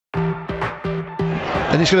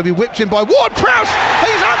and it's going to be whipped in by Ward-Prowse.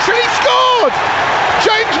 He's actually scored!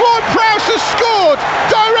 James Ward-Prowse has scored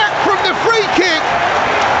direct from the free kick.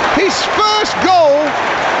 His first goal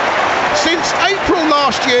since April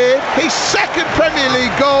last year, his second Premier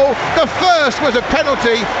League goal. The first was a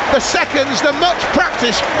penalty, the second's the much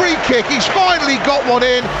practiced free kick. He's finally got one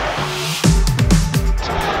in.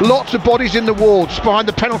 Lots of bodies in the wards behind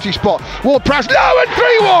the penalty spot. Ward-Prowse, no, and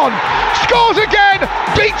 3-1! Scores again,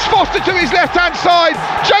 beats Foster to his left-hand side.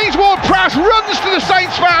 James Ward-Prowse runs to the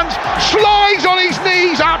Saints fans, slides on his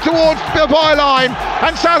knees out towards the byline,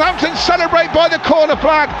 and Southampton celebrate by the corner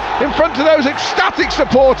flag in front of those ecstatic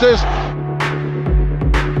supporters.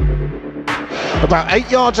 About 8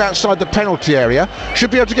 yards outside the penalty area, should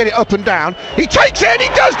be able to get it up and down. He takes it and he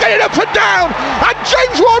does get it up and down, and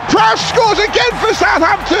James Ward-Prowse scores again for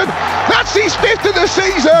Southampton. That's his 5th of the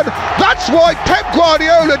season. That's why Pep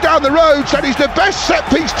Guardiola down the road said he's the best set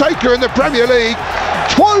piece taker in the Premier League.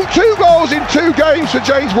 Two goals in 2 games for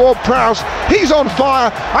James Ward-Prowse. He's on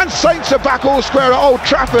fire, and Saints are back all square at Old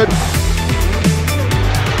Trafford.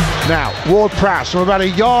 Now, Ward-Prowse from about a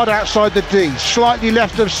yard outside the D, slightly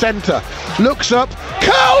left of centre, looks up,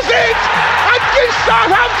 curls it, and gives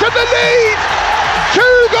Southampton the lead!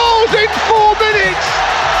 2 goals in 4 minutes,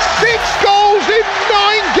 6 goals in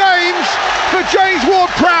 9 games for James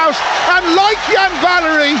Ward-Prowse, and like Jan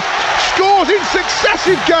Valery, scores in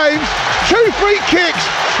successive games, 2 free kicks,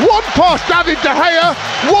 1 past David De Gea,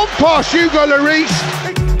 1 past Hugo Lloris.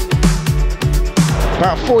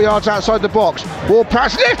 About 4 yards outside the box,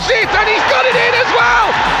 Ward-Prowse lifts it and he's got it in as well!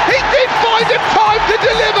 He did find the time to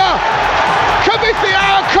deliver! Cometh the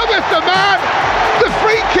hour, cometh the man! The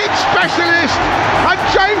free kick specialist, and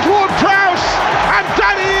James Ward-Prowse and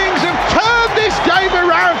Danny Ings have turned this game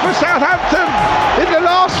around for Southampton in the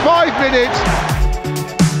last 5 minutes.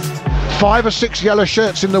 5 or 6 yellow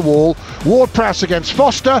shirts in the wall, Ward-Prowse against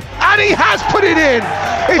Foster, and he has put it in!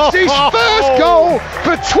 It's his first goal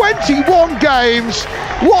for 21 games.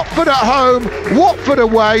 Watford at home, Watford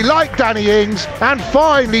away, like Danny Ings, and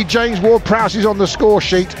finally James Ward-Prowse is on the score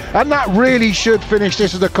sheet, and that really should finish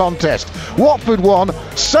this as a contest. Watford 1,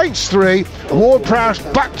 Saints 3, Ward-Prowse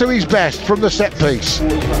back to his best from the set piece.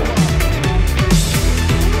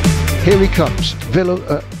 Here he comes,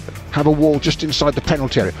 Villa have a wall just inside the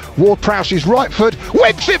penalty area. Ward-Prowse's right foot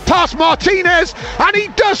whips it past Martinez, and he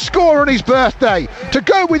does score on his birthday to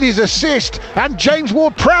go with his assist, and James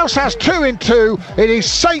Ward-Prowse has 2 in 2. It is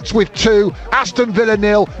Saints with 2, Aston Villa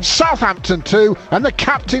 0, Southampton 2, and the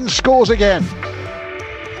captain scores again.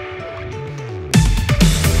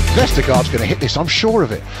 Vestergaard's going to hit this, I'm sure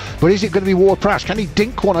of it. But is it going to be Ward-Prowse? Can he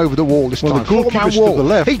dink one over the wall this time? The goalkeeper's to the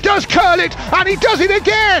left. He does curl it, and he does it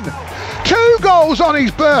again! 2 goals on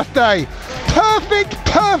his birthday.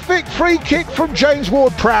 Perfect free kick from James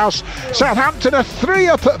Ward-Prowse. Southampton are 3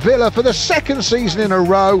 up at Villa for the 2nd season in a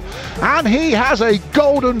row, and he has a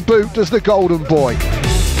golden boot as the golden boy.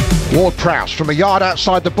 Ward-Prowse from a yard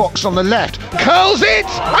outside the box on the left, curls it,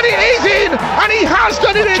 and it is in, and he has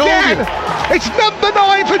done it again. It's number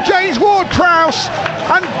 9 for James Ward-Prowse,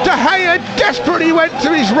 and De Gea desperately went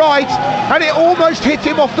to his right, and it almost hit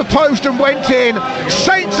him off the post and went in.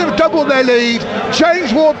 Saints have doubled their lead.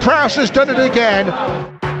 James Ward-Prowse has done it again.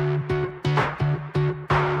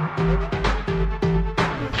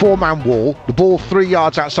 4-man wall, the ball 3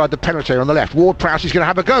 yards outside the penalty on the left. Ward-Prowse is going to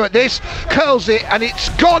have a go at this, curls it, and it's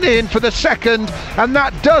gone in for the 2nd, and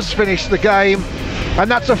that does finish the game, and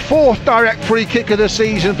that's a 4th direct free kick of the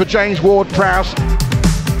season for James Ward-Prowse.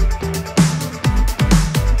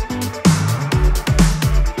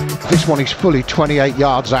 This one is fully 28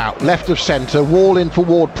 yards out, left of centre, wall in for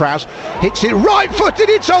Ward-Prowse, hits it right-footed,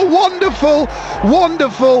 it's a wonderful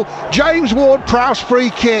James Ward-Prowse free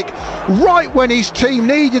kick, right when his team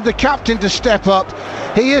needed the captain to step up.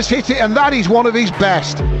 He has hit it, and that is one of his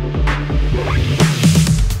best.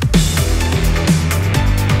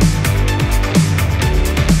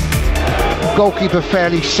 Goalkeeper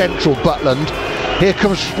fairly central, Butland. Here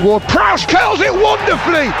comes Ward-Prowse, curls it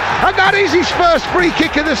wonderfully, and that is his first free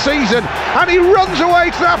kick of the season, and he runs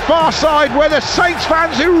away to that far side where the Saints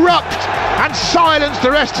fans erupt and silence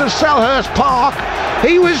the rest of Selhurst Park.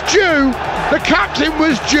 He was due, the captain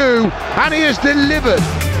was due, and he has delivered.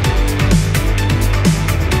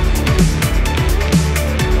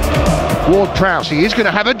 Ward-Prowse, he is going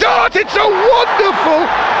to have a dart. It's a wonderful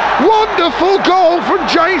goal from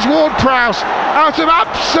James Ward-Prowse out of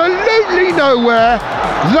absolutely nowhere.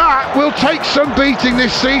 That will take some beating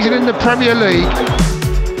this season in the Premier League.